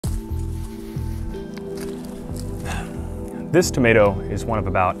This tomato is one of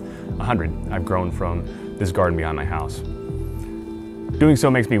about 100 I've grown from this garden behind my house. Doing so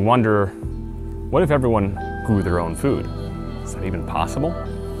makes me wonder, what if everyone grew their own food? Is that even possible?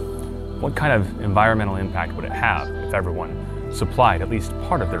 What kind of environmental impact would it have if everyone supplied at least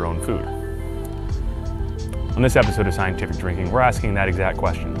part of their own food? On this episode of Scientific Drinking, we're asking that exact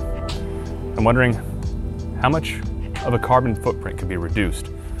question. I'm wondering how much of a carbon footprint could be reduced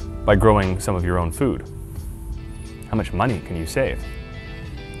by growing some of your own food? How much money can you save?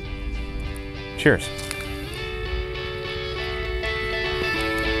 Cheers.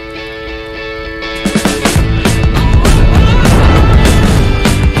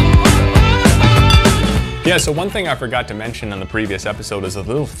 Yeah, so one thing I forgot to mention on the previous episode is the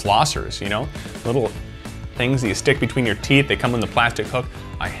little flossers, you know? Little things that you stick between your teeth, they come in the plastic hook.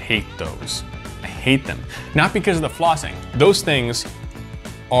 I hate those. I hate them. Not because of the flossing. Those things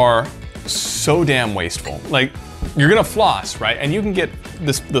are so damn wasteful. Like, you're gonna floss, right? And you can get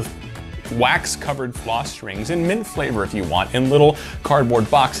the wax-covered floss strings in mint flavor if you want, in little cardboard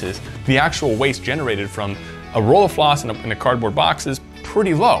boxes. The actual waste generated from a roll of floss in a cardboard box is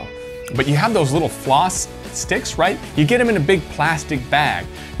pretty low. But you have those little floss sticks, right? You get them in a big plastic bag.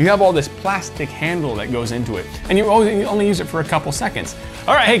 You have all this plastic handle that goes into it, and you only use it for a couple seconds.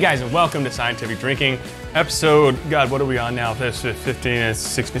 All right, hey guys, and welcome to Scientific Drinking, episode, God, what are we on now? This is 15,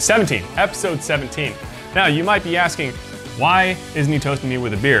 16, 17, episode 17. Now, you might be asking, why isn't he toasting me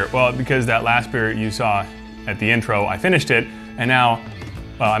with a beer? Well, because that last beer you saw at the intro, I finished it, and now,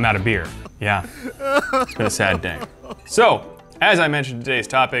 well, I'm out of beer. Yeah, it's been a sad day. So, as I mentioned, today's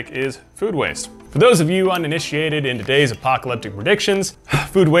topic is food waste. For those of you uninitiated in today's apocalyptic predictions,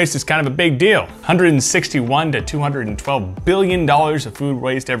 food waste is kind of a big deal. $161 to $212 billion of food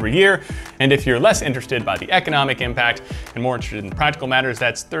waste every year. And if you're less interested by the economic impact and more interested in practical matters,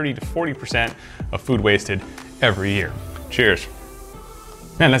 that's 30 to 40% of food wasted every year. Cheers.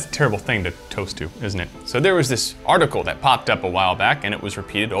 Man, that's a terrible thing to toast to, isn't it? So there was this article that popped up a while back, and it was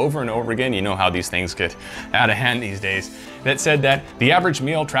repeated over and over again. You know how these things get out of hand these days. That said that the average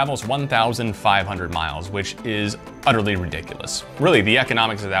meal travels 1,500 miles, which is utterly ridiculous. Really, the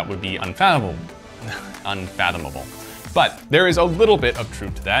economics of that would be unfathomable. But there is a little bit of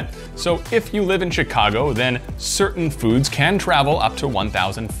truth to that. So if you live in Chicago, then certain foods can travel up to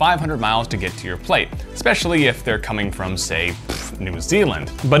 1,500 miles to get to your plate, especially if they're coming from, say, New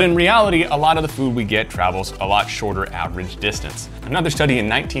Zealand. But in reality, a lot of the food we get travels a lot shorter average distance. Another study in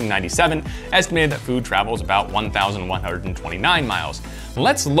 1997 estimated that food travels about 1,129 miles.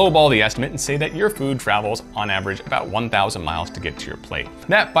 Let's lowball the estimate and say that your food travels on average about 1,000 miles to get to your plate.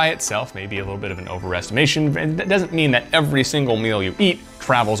 That by itself may be a little bit of an overestimation, and that doesn't mean that every single meal you eat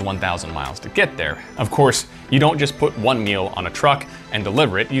travels 1,000 miles to get there. Of course, you don't just put one meal on a truck and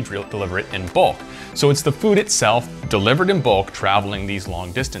deliver it, you deliver it in bulk. So it's the food itself, delivered in bulk, traveling these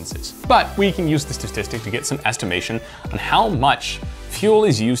long distances. But we can use the statistic to get some estimation on how much fuel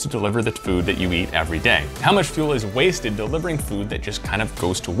is used to deliver the food that you eat every day. How much fuel is wasted delivering food that just kind of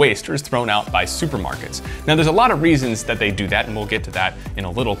goes to waste or is thrown out by supermarkets. Now, there's a lot of reasons that they do that, and we'll get to that in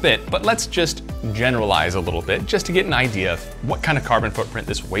a little bit, but let's just generalize a little bit just to get an idea of what kind of carbon footprint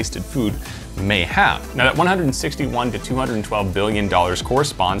this wasted food may have. Now, that $161 to $212 billion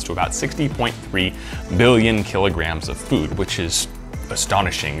corresponds to about 60.3 billion kilograms of food, which is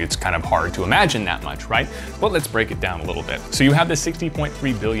astonishing. It's kind of hard to imagine that much, right? But let's break it down a little bit. So you have the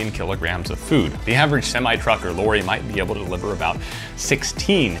 60.3 billion kilograms of food. The average semi-truck or lorry might be able to deliver about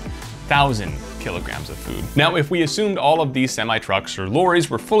 16,000 kilograms of food. Now, if we assumed all of these semi-trucks or lorries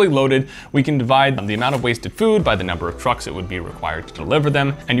were fully loaded, we can divide the amount of wasted food by the number of trucks it would be required to deliver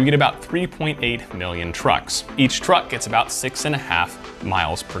them, and you get about 3.8 million trucks. Each truck gets about 6.5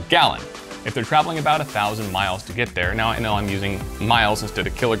 miles per gallon. If they're traveling about 1,000 miles to get there, now I know I'm using miles instead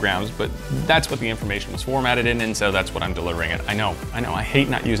of kilograms, but that's what the information was formatted in, and so that's what I'm delivering it. I know, I hate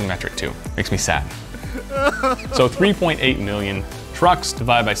not using metric too. Makes me sad. So 3.8 million trucks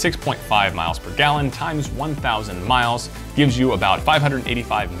divided by 6.5 miles per gallon times 1,000 miles gives you about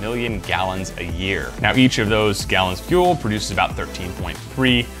 585 million gallons a year. Now, each of those gallons of fuel produces about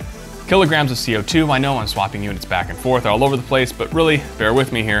 13.3 kilograms of CO2. I know I'm swapping units back and forth all over the place, but really, bear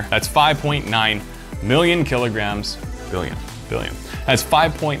with me here. That's 5.9 million kilograms, billion. That's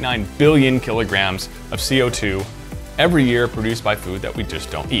 5.9 billion kilograms of CO2 every year produced by food that we just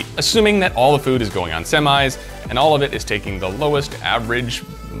don't eat. Assuming that all the food is going on semis and all of it is taking the lowest average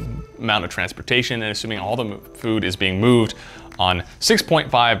amount of transportation, and assuming all the food is being moved on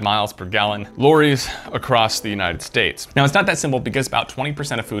 6.5 miles per gallon lorries across the United States. Now, it's not that simple because about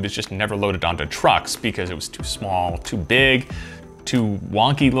 20% of food is just never loaded onto trucks because it was too small, too big, too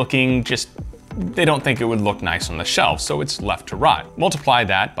wonky looking, just they don't think it would look nice on the shelf, so it's left to rot. Multiply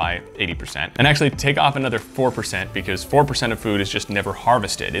that by 80%, and actually take off another 4% because 4% of food is just never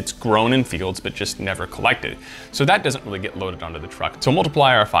harvested. It's grown in fields, but just never collected. So that doesn't really get loaded onto the truck. So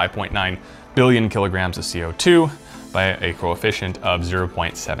multiply our 5.9 billion kilograms of CO2 by a coefficient of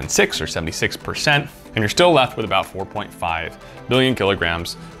 0.76 or 76%, and you're still left with about 4.5 billion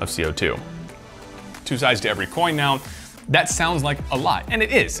kilograms of CO2. Two sides to every coin now. That sounds like a lot, and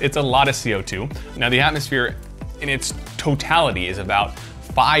it is. It's a lot of CO2. Now the atmosphere in its totality is about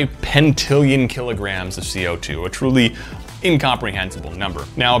 5 pentillion kilograms of CO2, a truly incomprehensible number.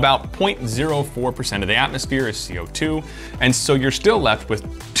 Now about 0.04% of the atmosphere is CO2, and so you're still left with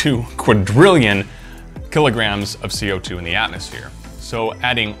 2 quadrillion kilograms of CO2 in the atmosphere. So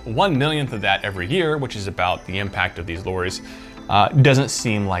adding 1/1,000,000th of that every year, which is about the impact of these lorries, doesn't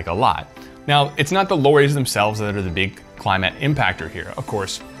seem like a lot. Now, it's not the lorries themselves that are the big climate impactor here. Of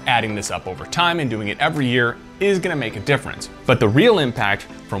course, adding this up over time and doing it every year is gonna make a difference. But the real impact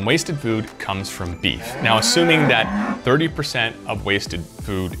from wasted food comes from beef. Now, assuming that 30% of wasted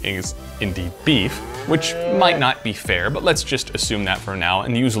food is indeed beef, which might not be fair, but let's just assume that for now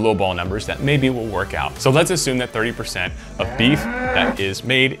and use lowball numbers that maybe will work out. So let's assume that 30% of beef that is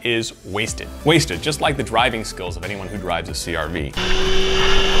made is wasted. Wasted, just like the driving skills of anyone who drives a CRV.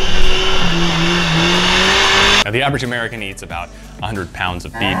 Now, the average American eats about 100 pounds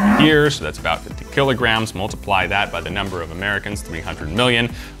of beef a year, so that's about 50 kilograms. Multiply that by the number of Americans, 300 million,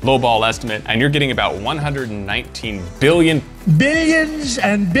 lowball estimate, and you're getting about 119 billion. Billions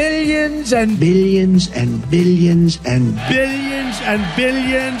and billions and billions and billions and billions and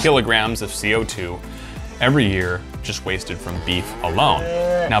billions kilograms of CO2 every year just wasted from beef alone.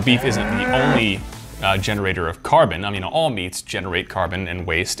 Now, beef isn't the only generator of carbon. I mean, all meats generate carbon and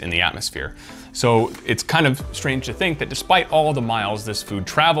waste in the atmosphere. So it's kind of strange to think that despite all the miles this food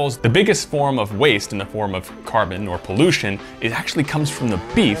travels, the biggest form of waste in the form of carbon or pollution, it actually comes from the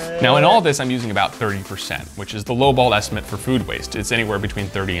beef. Now in all this, I'm using about 30%, which is the lowball estimate for food waste. It's anywhere between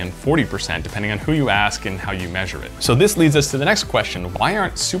 30 and 40%, depending on who you ask and how you measure it. So this leads us to the next question. Why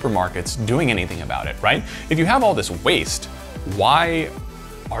aren't supermarkets doing anything about it, right? If you have all this waste, why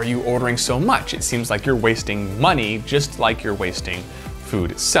are you ordering so much? It seems like you're wasting money just like you're wasting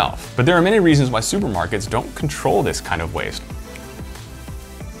food itself. But there are many reasons why supermarkets don't control this kind of waste.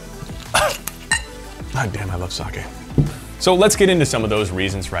 God damn, I love sake. So let's get into some of those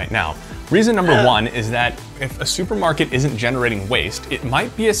reasons right now. Reason number one is that if a supermarket isn't generating waste, it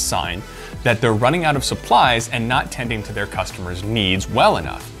might be a sign that they're running out of supplies and not tending to their customers' needs well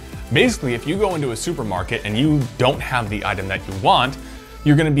enough. Basically, if you go into a supermarket and you don't have the item that you want,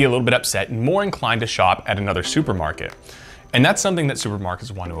 you're gonna be a little bit upset and more inclined to shop at another supermarket. And that's something that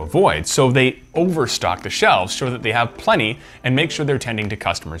supermarkets want to avoid. So they overstock the shelves so that they have plenty and make sure they're tending to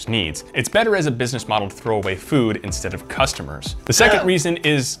customers' needs. It's better as a business model to throw away food instead of customers. The second reason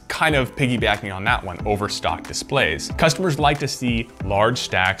is kind of piggybacking on that one, overstock displays. Customers like to see large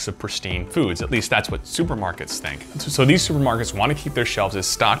stacks of pristine foods. At least that's what supermarkets think. So these supermarkets want to keep their shelves as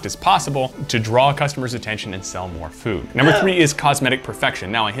stocked as possible to draw customers' attention and sell more food. Number three is cosmetic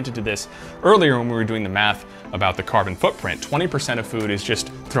perfection. Now, I hinted to this earlier when we were doing the math about the carbon footprint. 20% of food is just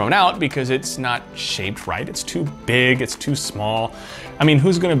thrown out because it's not shaped right. It's too big, it's too small. I mean,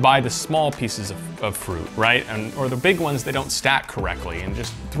 who's gonna buy the small pieces of fruit, right? Or the big ones that don't stack correctly and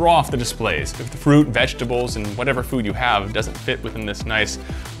just throw off the displays. If the fruit, vegetables, and whatever food you have doesn't fit within this nice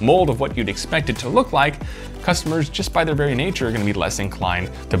mold of what you'd expect it to look like, customers, just by their very nature, are gonna be less inclined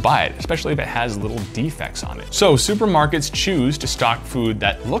to buy it, especially if it has little defects on it. So supermarkets choose to stock food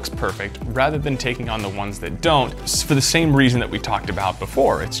that looks perfect rather than taking on the ones that don't, for the same reason that we talked about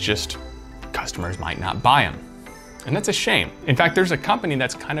before. It's just customers might not buy them. And that's a shame. In fact, there's a company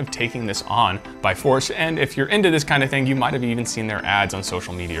that's kind of taking this on by force, and if you're into this kind of thing, you might have even seen their ads on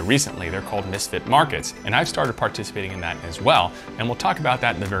social media recently. They're called Misfits Markets, and I've started participating in that as well, and we'll talk about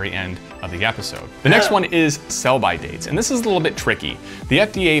that in the very end of the episode. The next one is sell-by dates, and this is a little bit tricky. The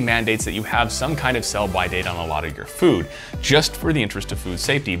FDA mandates that you have some kind of sell-by date on a lot of your food, just for the interest of food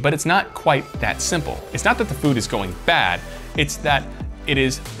safety, but it's not quite that simple. It's not that the food is going bad, it's that it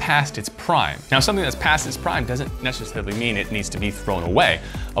is past its prime. Now, something that's past its prime doesn't necessarily mean it needs to be thrown away.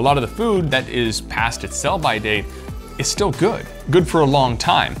 A lot of the food that is past its sell-by date is still good for a long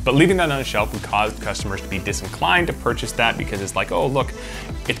time. But leaving that on the shelf would cause customers to be disinclined to purchase that because it's like, oh, look,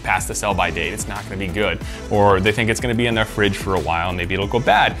 it's past the sell-by date, it's not gonna be good. Or they think it's gonna be in their fridge for a while, maybe it'll go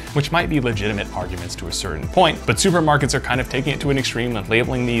bad, which might be legitimate arguments to a certain point. But supermarkets are kind of taking it to an extreme and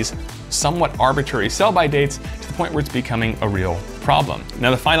labeling these somewhat arbitrary sell-by dates to the point where it's becoming a real problem. Now,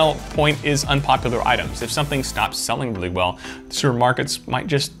 the final point is unpopular items. If something stops selling really well, the supermarkets might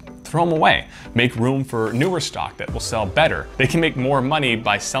just throw them away. Make room for newer stock that will sell better. They can make more money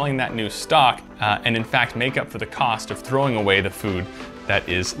by selling that new stock and in fact make up for the cost of throwing away the food that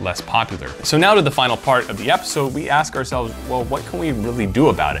is less popular. So now to the final part of the episode, we ask ourselves, well, what can we really do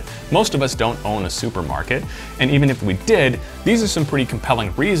about it? Most of us don't own a supermarket, and even if we did, these are some pretty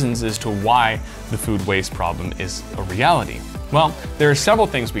compelling reasons as to why the food waste problem is a reality. Well, there are several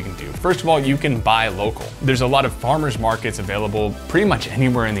things we can do. First of all, you can buy local. There's a lot of farmers markets available pretty much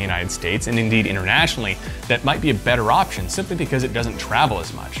anywhere in the United States, and indeed internationally, that might be a better option simply because it doesn't travel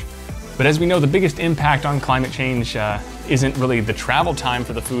as much. But as we know, the biggest impact on climate change isn't really the travel time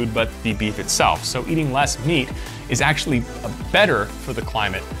for the food, but the beef itself. So eating less meat is actually better for the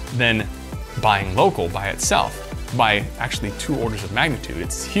climate than buying local by itself, by actually 2 orders of magnitude.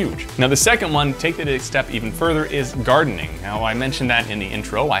 It's huge. Now the second one, take it a step even further, is gardening. Now I mentioned that in the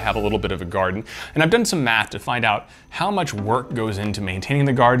intro, I have a little bit of a garden, and I've done some math to find out how much work goes into maintaining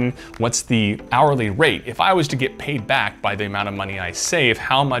the garden, what's the hourly rate. If I was to get paid back by the amount of money I save,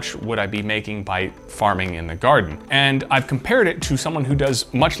 how much would I be making by farming in the garden? And I've compared it to someone who does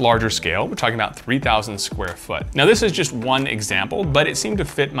much larger scale. We're talking about 3,000 square foot. Now this is just one example, but it seemed to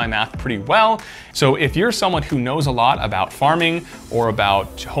fit my math pretty well. So if you're someone who knows a lot about farming or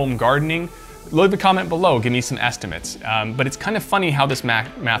about home gardening, leave a comment below, give me some estimates. But it's kind of funny how this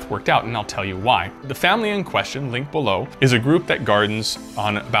math worked out, and I'll tell you why. The family in question, linked below, is a group that gardens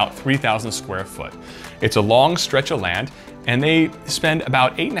on about 3,000 square foot. It's a long stretch of land, and they spend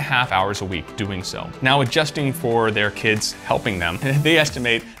about 8.5 hours a week doing so. Now adjusting for their kids helping them, they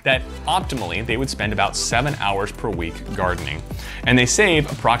estimate that optimally they would spend about 7 hours per week gardening. And they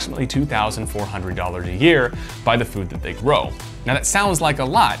save approximately $2,400 a year by the food that they grow. Now that sounds like a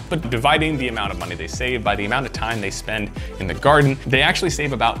lot, but dividing the amount of money they save by the amount of time they spend in the garden, they actually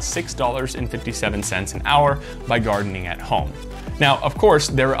save about $6.57 an hour by gardening at home. Now, of course,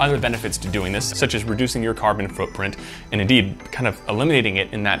 there are other benefits to doing this, such as reducing your carbon footprint and indeed kind of eliminating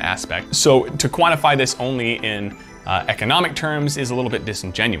it in that aspect. So to quantify this only in economic terms is a little bit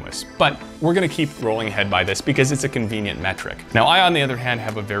disingenuous, but we're gonna keep rolling ahead by this because it's a convenient metric. Now, I, on the other hand,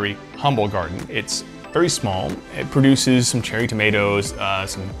 have a very humble garden. It's very small. It produces some cherry tomatoes,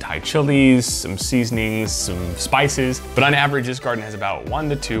 some Thai chilies, some seasonings, some spices, but on average, this garden has about 1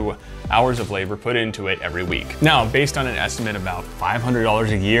 to 2 hours of labor put into it every week. Now, based on an estimate about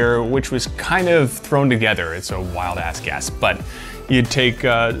 $500 a year, which was kind of thrown together, it's a wild ass guess, but you'd take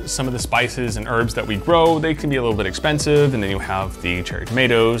some of the spices and herbs that we grow, they can be a little bit expensive, and then you have the cherry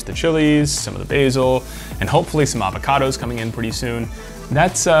tomatoes, the chilies, some of the basil, and hopefully some avocados coming in pretty soon.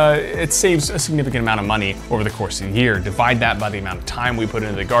 That's, it saves a significant amount of money over the course of the year. Divide that by the amount of time we put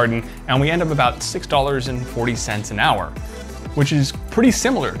into the garden, and we end up about $6.40 an hour, which is pretty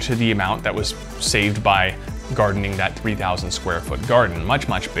similar to the amount that was saved by gardening that 3,000 square foot garden, much,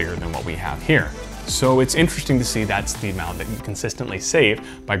 much bigger than what we have here. So it's interesting to see that's the amount that you consistently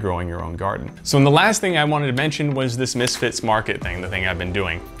save by growing your own garden. So the last thing I wanted to mention was this Misfits Market thing, the thing I've been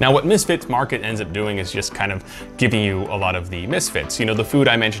doing. Now what Misfits Market ends up doing is just kind of giving you a lot of the misfits. You know, the food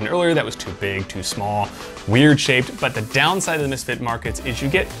I mentioned earlier that was too big, too small, weird shaped, but the downside of the Misfit Markets is you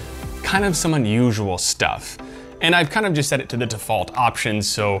get kind of some unusual stuff. And I've kind of just set it to the default options,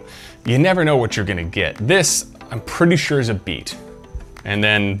 so you never know what you're gonna get. This, I'm pretty sure is a beet. And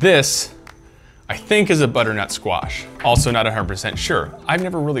then this, I think is a butternut squash. Also not 100% sure. I've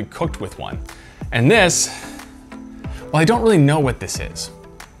never really cooked with one. And this, well, I don't really know what this is.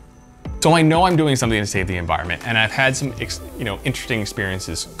 So I know I'm doing something to save the environment, and I've had some interesting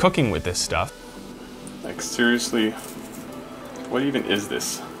experiences cooking with this stuff. Like seriously, what even is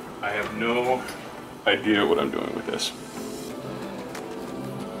this? I have no idea what I'm doing with this.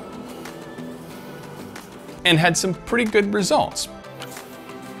 And had some pretty good results.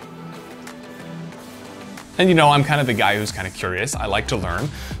 And you know, I'm kind of the guy who's kind of curious. I like to learn.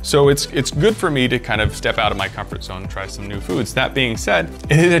 So it's good for me to kind of step out of my comfort zone and try some new foods. That being said,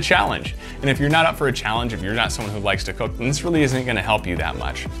 it is a challenge. And if you're not up for a challenge, if you're not someone who likes to cook, then this really isn't gonna help you that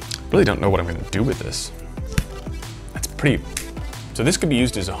much. Really don't know what I'm gonna do with this. That's pretty, so this could be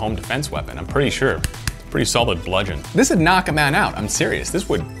used as a home defense weapon, I'm pretty sure. Pretty solid bludgeon. This would knock a man out, I'm serious. This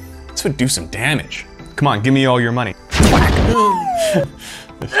would do some damage. Come on, give me all your money.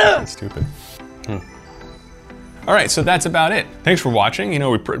 That's stupid. All right, so that's about it. Thanks for watching. You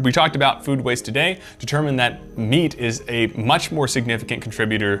know, we talked about food waste today, determined that meat is a much more significant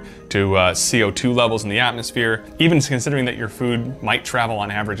contributor to CO2 levels in the atmosphere. Even considering that your food might travel on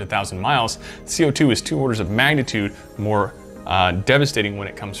average 1,000 miles, CO2 is 2 orders of magnitude more devastating when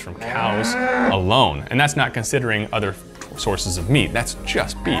it comes from cows alone. And that's not considering other sources of meat. That's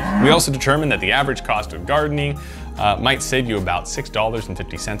just beef. We also determined that the average cost of gardening might save you about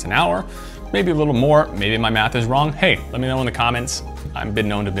 $6.50 an hour, maybe a little more. Maybe my math is wrong. Hey, let me know in the comments. I've been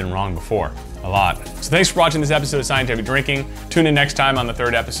known to have been wrong before, a lot. So thanks for watching this episode of Scientific Drinking. Tune in next time on the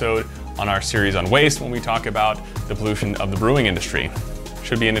 3rd episode on our series on waste when we talk about the pollution of the brewing industry.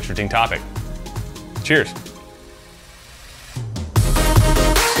 Should be an interesting topic. Cheers.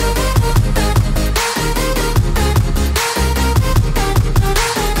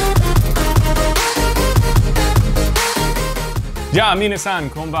じゃあ皆さん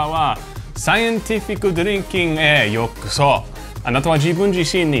こんばんは。サイエンティフィックドリンキングへようこそ。あなたは自分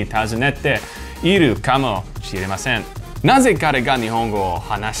自身に尋ねているかもしれません。なぜ彼が日本語を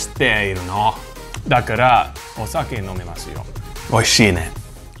話しているの？だからお酒飲めますよ。美味しいね。